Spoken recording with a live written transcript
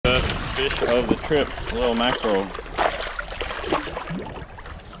fish of the trip, little mackerel.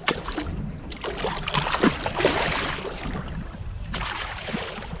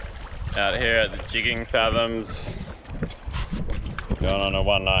 Out here at the jigging fathoms, going on a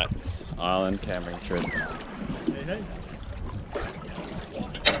one-night island camping trip. Hey, hey.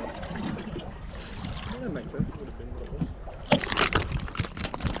 That makes sense. It would have been what it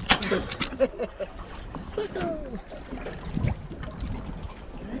was. Sucker!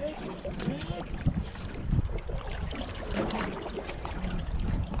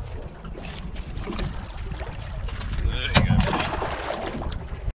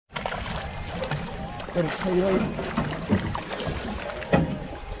 There you go.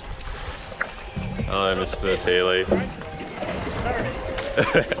 Hello, Mr. Tea Leaf.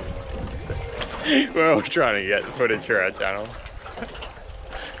 We're all trying to get footage for our channel.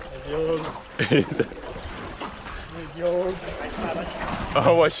 There's yours. There's yours.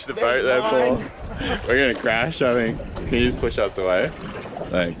 Oh, watch the boat there, Paul. We're gonna crash, I think. Can you just push us away?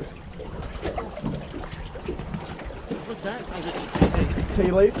 Thanks. What's that?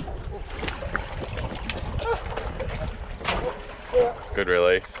 Tea leaf. Good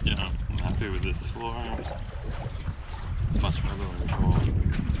release. Yeah, I'm happy with this flooring. It's much better than before.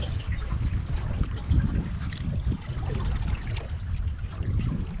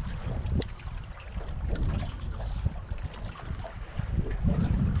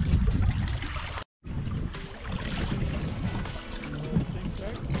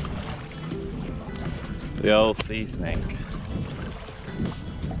 The old sea snake.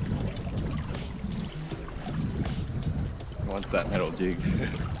 What's that metal jig?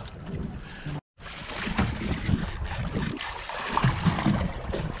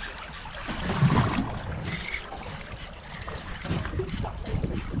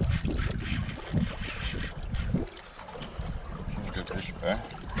 It's a good fish, bro.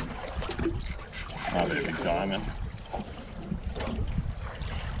 Might be a big diamond.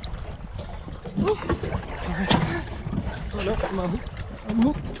 Oh no, I'm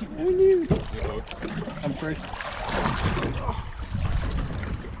hooked. I'm free.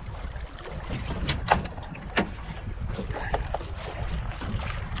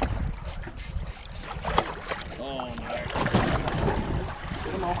 Oh no.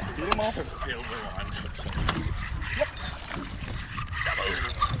 Get him off. Get him off and feel the line. Yep.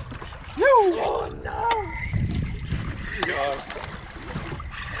 No! Oh no! God.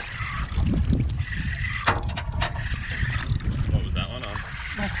 What was that one on?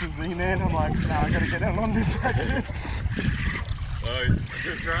 That's the zman. I'm like, nah, I gotta get in on this action. Oh, it's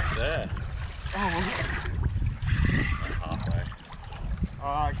just right there. Oh, was it? Like halfway.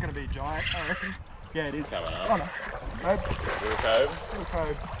 Oh, it's gonna be giant, I reckon. Yeah, it is. Coming up. Oh no. Nope. Little cove. Little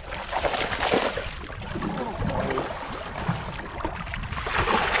cove. Little cove.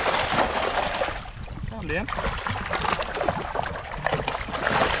 Calm down.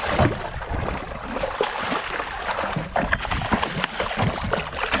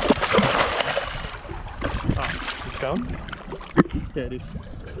 Oh, is this going? Yeah, it is.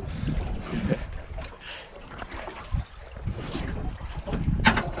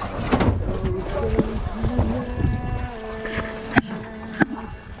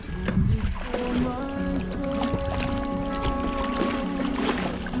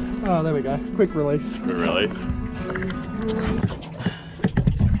 Oh, there we go. Quick release. Good release.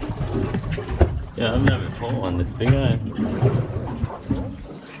 Yeah, I've never caught one this big, eh?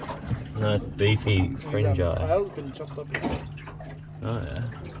 Nice beefy fringe eye. Tail's been chopped up. Oh yeah.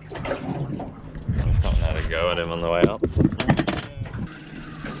 Something had to go at him on the way up.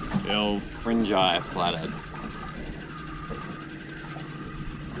 The old fringe eye flathead.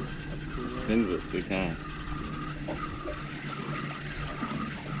 That's cool. Fins are sick, eh?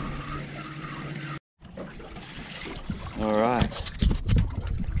 Alright.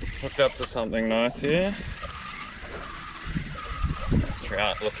 Hooked up to something nice here. It's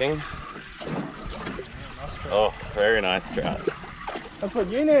trout looking. Nice trout. Oh, very nice trout. That's what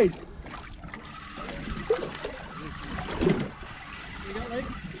you need. You got me?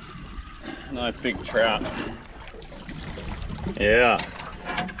 Nice big trout. Yeah.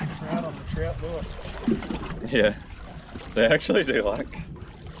 Trout on the trout lure. Yeah. They actually do like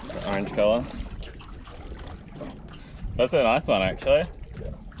the orange colour. That's a nice one actually.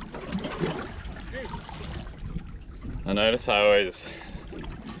 I notice I always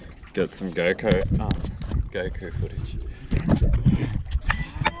get some Goku footage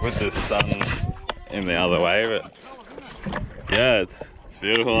with the sun in the other way, but yeah, it's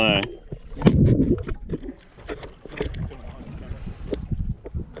beautiful, eh?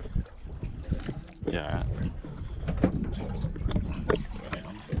 Yeah.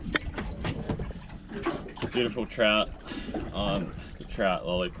 Beautiful trout on the trout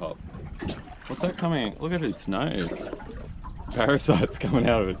lollipop. What's that coming? Look at its nose. Parasites coming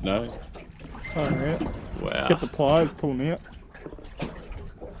out of its nose. Oh, yeah. Wow. Get the pliers, pull them out.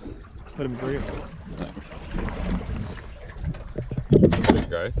 Let him breathe. Thanks. Good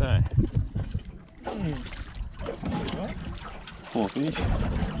growth, eh? Poor fish.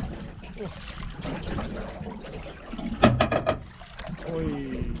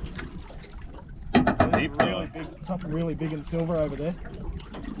 Oi. Heaps Really big, something really big and silver over there.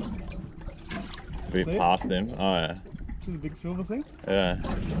 A bit See it? past him. Oh yeah. See the big silver thing? Yeah.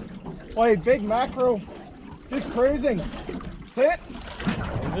 Oi, big mackerel. Just cruising. See it?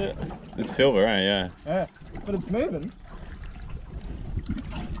 Is it? It's silver, eh? Yeah. Yeah, but it's moving.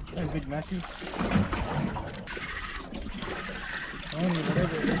 Hey, big mackie. Only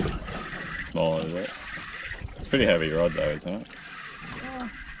whatever it is. Smaller, is it? It's a pretty heavy rod though, isn't it?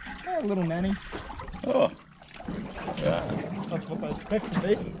 Oh, a little nanny. Oh. Yeah. That's what those specks would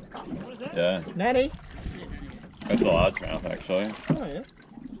be. Yeah. Nanny. That's a largemouth actually. Oh yeah.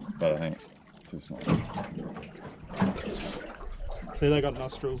 But I think too small. See, they got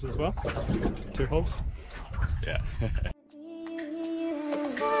nostrils as well. 2 holes. Yeah.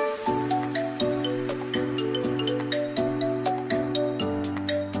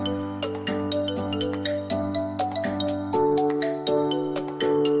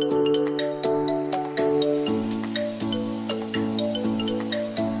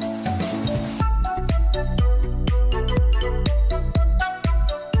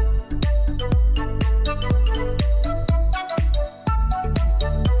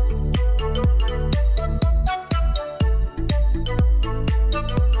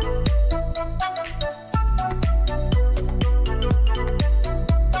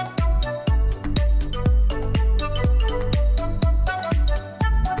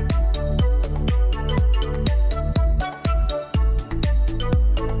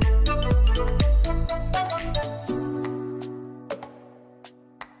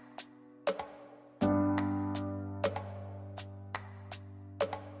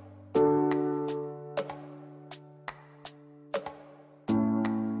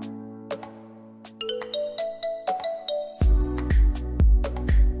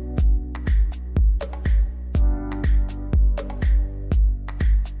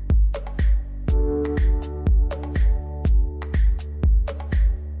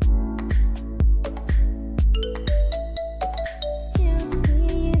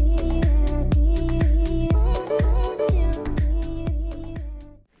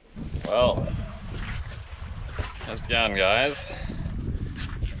 Well, how's it going, guys?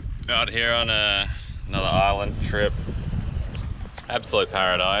 Out here on another island trip. Absolute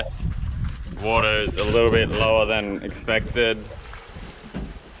paradise. Water is a little bit lower than expected.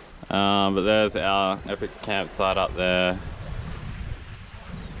 But there's our epic campsite up there.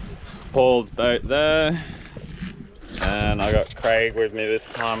 Paul's boat there. And I got Craig with me this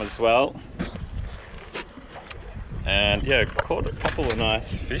time as well. And yeah, caught a couple of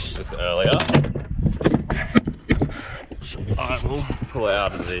nice fish just earlier. I will pull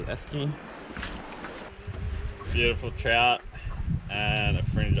out of the esky. Beautiful trout and a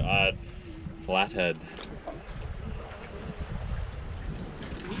fringe-eyed flathead.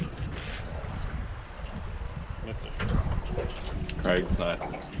 Craig's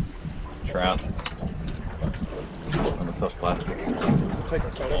nice trout on the soft plastic.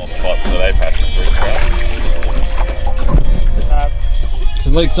 All spots, so they passion fruit trout. So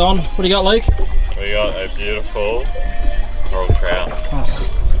Luke's on. What do you got, Luke? We got a beautiful coral trout.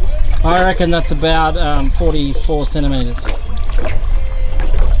 Oh, I reckon that's about 44 centimetres. I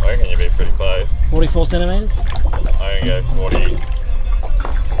reckon you'd be pretty close. 44 centimetres? I'm gonna go 42.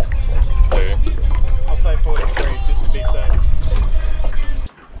 I'll say 43 just to be safe.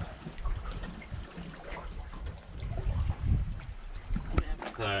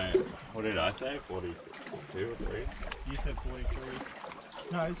 So, what did I say? 42 or 3? You said 43.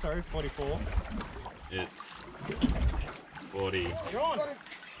 No, sorry, 44. It's 40. You're on.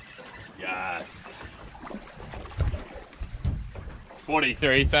 Yes. It's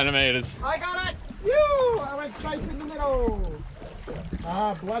 43 centimetres. I got it! You! I went safe in the middle.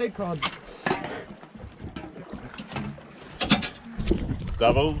 Ah, bloody cod.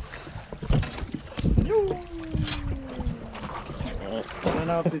 Doubles. You! I don't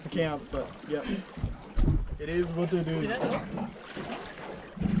know if this counts, but yep. It is what it is.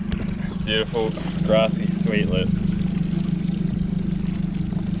 Beautiful grassy sweetlet.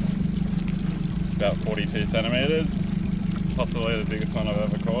 About 42 centimetres. Possibly the biggest one I've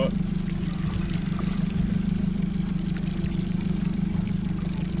ever caught.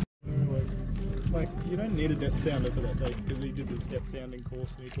 Wait, like, you don't need a depth sounder for that day, because he did this depth sounding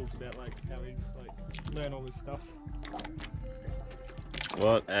course and he talks about like how he's like learn all this stuff.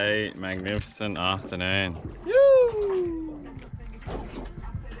 What a magnificent afternoon. Yoo!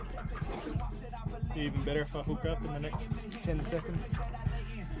 Be even better if I hook up in the next 10 seconds.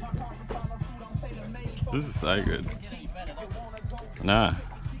 This is so good. No.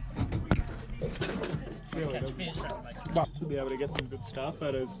 Really doesn't. But should be able to get some good star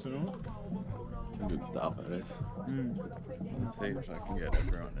photos tonight. Some good star photos. Let's see if I can get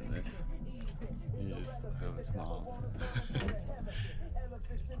everyone in this. You just have a smile.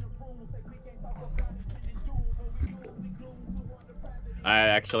 I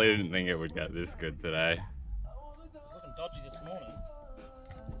actually didn't think it would get this good today. It was looking dodgy this morning.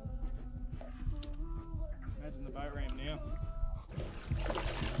 Imagine the boat ramp now.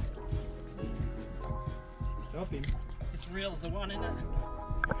 Stop him. This reel's the one, isn't it?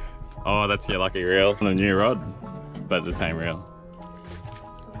 Oh, that's your lucky reel on a new rod, but the same reel.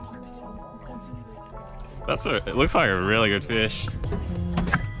 It looks like a really good fish.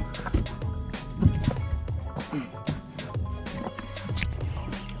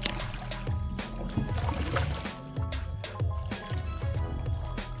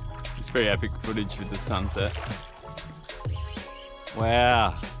 It's pretty epic footage with the sunset.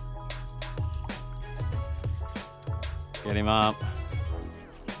 Wow. Get him up.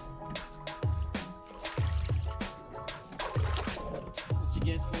 What's your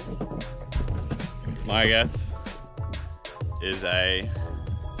guess, Luke? My guess is a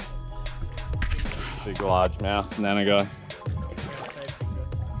big largemouth nanago.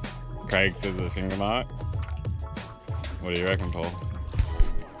 Craig says a Fingermark. What do you reckon, Paul?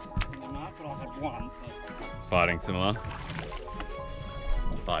 Fingermark, but I'll have one, so. It's fighting similar.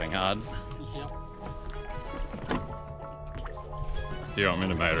 Fighting hard. Yep. Do you want me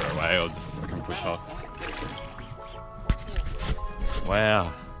to motor away or just I can push off?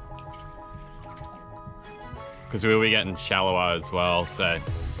 Wow. Because we'll be getting shallower as well, so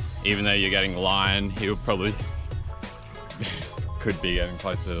even though you're getting line, he'll probably could be getting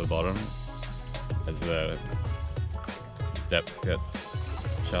closer to the bottom as the depth gets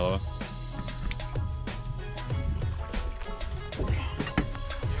shallower.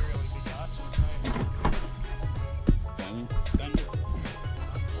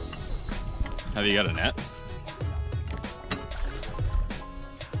 Have you got a net?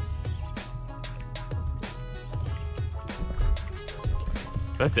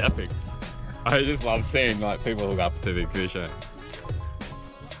 That's epic. I just love seeing like people hook up to big fish. Eh?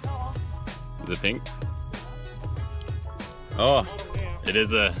 Is it pink? Oh, it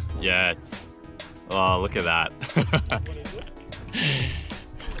is a, yeah, it's, oh, look at that.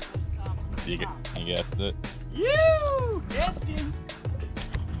 you guessed it. You guessed him.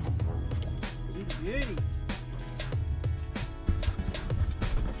 Beauty.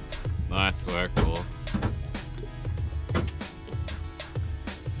 Nice work, Paul.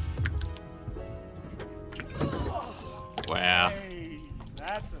 Wow. Hey,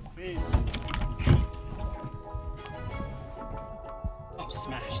 that's a fish. I'm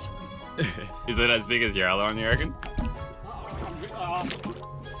smashed. Is it as big as your other one, you reckon?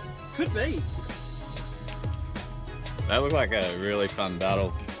 Could be. That looked like a really fun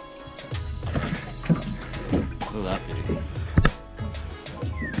battle. Look at that big.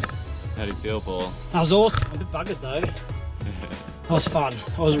 How do you feel, Paul? That was awesome. I'm a bit buggered though. That was fun.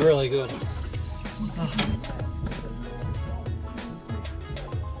 That was really good.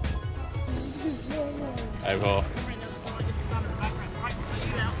 Hey, Paul.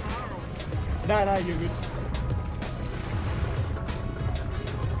 No, you're good.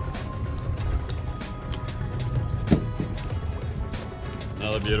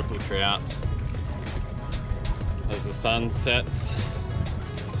 Another beautiful trout. As the sun sets.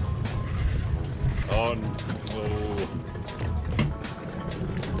 Oh, oh.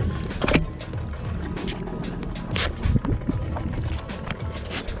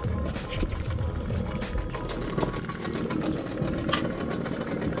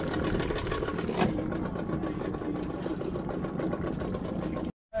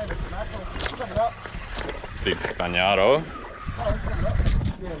 Big Spagnaro.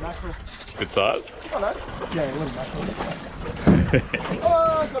 Yeah, mackerel. Good size. Hello. Yeah, a little mackerel.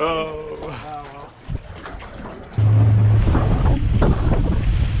 Oh. Well.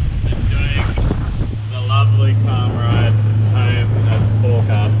 Enjoying the lovely calm ride home as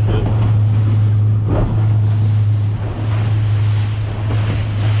forecasted.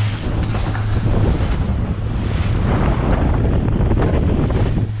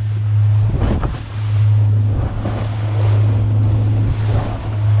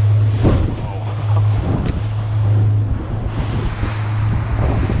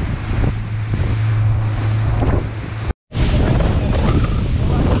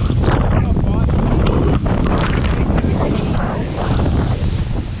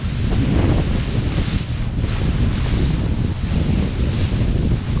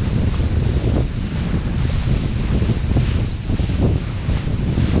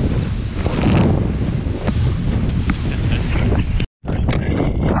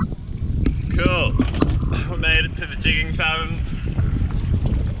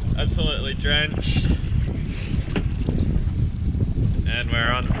 absolutely drenched. And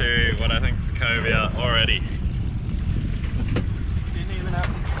we're on to what I think is cobia already. Didn't even have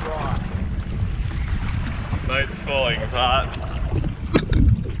to try. Boat's falling apart.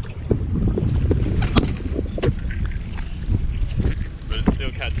 But it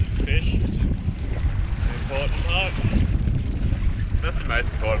still catches fish, which is the important part. That's the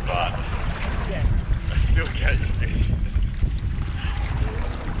most important part. Yeah. I still catch fish.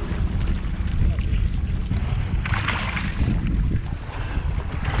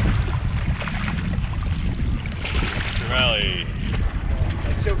 Rally.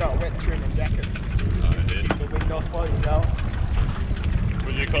 I still got wet through my jacket. Oh, I did. The wind off while you go.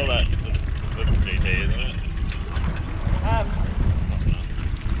 Would you call that the GT, isn't it?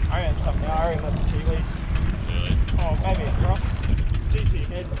 I reckon something. I reckon that's T-Leaf. Really? Oh, maybe a cross. GT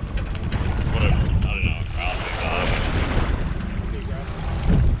head. What a, I don't know what grass these Big grass.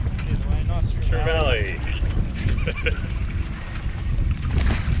 Either way, nice Trevally.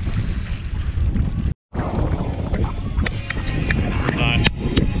 Nice.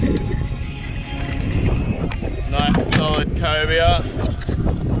 Nice solid cobia.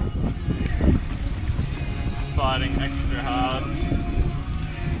 It's fighting extra hard.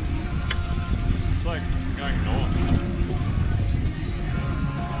 It's like going north.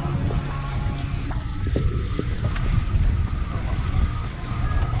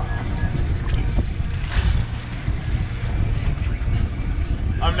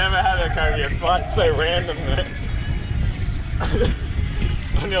 I've never had a cobia fight so randomly.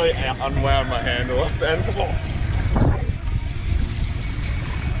 I nearly unwound my handle off then.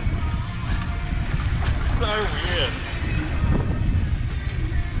 So weird.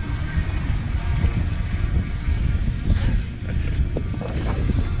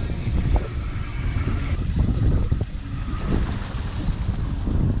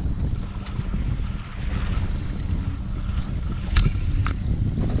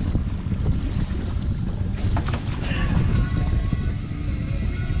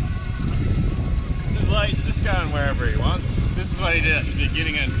 Just going wherever he wants. This is what he did at the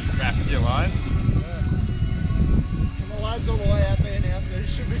beginning and wrapped your line. Yeah. And the line's all the way out there now, so it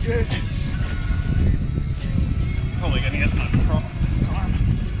should be good. Probably going to get that crop this time.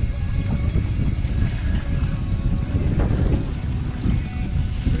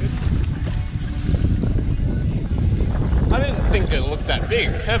 I didn't think it looked that big.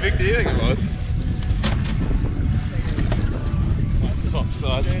 How big do you think it was? Might swap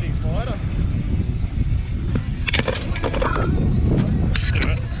sides. Dirty fighter.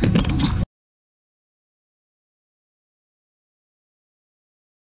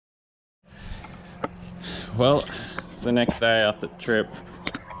 Well, it's the next day after the trip.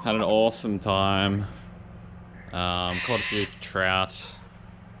 Had an awesome time. Caught a few trout,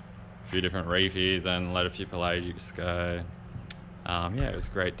 a few different reefies, and let a few pelagics go. Yeah, it was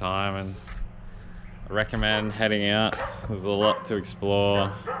a great time, and I recommend heading out. There's a lot to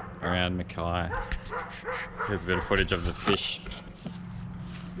explore around Mackay. Here's a bit of footage of the fish.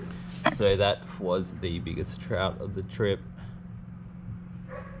 So that was the biggest trout of the trip.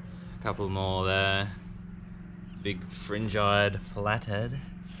 A couple more there. Big fringe-eyed flathead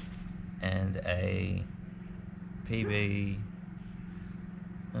and a PB,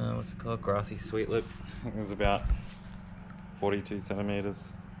 what's it called? Grassy sweetlip. I think it was about 42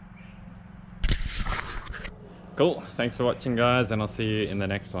 centimeters. Cool, thanks for watching guys, and I'll see you in the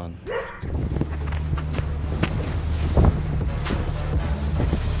next one.